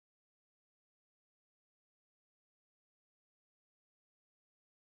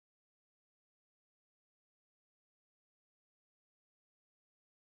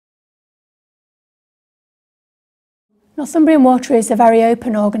Northumbrian Water is a very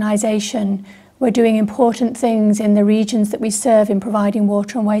open organisation. We're doing important things in the regions that we serve in providing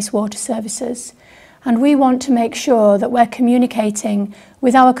water and wastewater services. And we want to make sure that we're communicating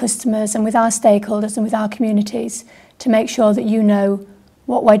with our customers and with our stakeholders and with our communities to make sure that you know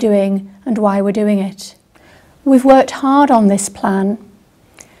what we're doing and why we're doing it. We've worked hard on this plan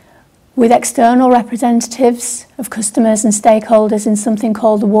with external representatives of customers and stakeholders in something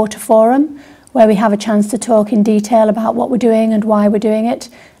called the Water Forum, where we have a chance to talk in detail about what we're doing and why we're doing it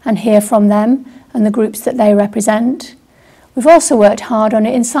and hear from them and the groups that they represent. We've also worked hard on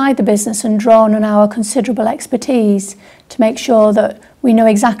it inside the business and drawn on our considerable expertise to make sure that we know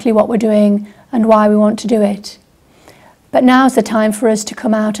exactly what we're doing and why we want to do it. But now's the time for us to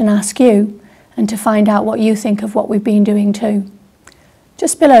come out and ask you and to find out what you think of what we've been doing too.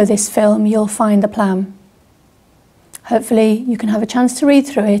 Just below this film you'll find the plan. Hopefully you can have a chance to read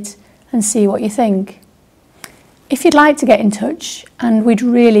through it and see what you think. If you'd like to get in touch, and we'd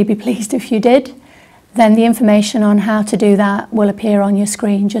really be pleased if you did, then the information on how to do that will appear on your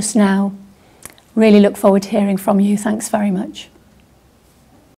screen just now. Really look forward to hearing from you. Thanks very much.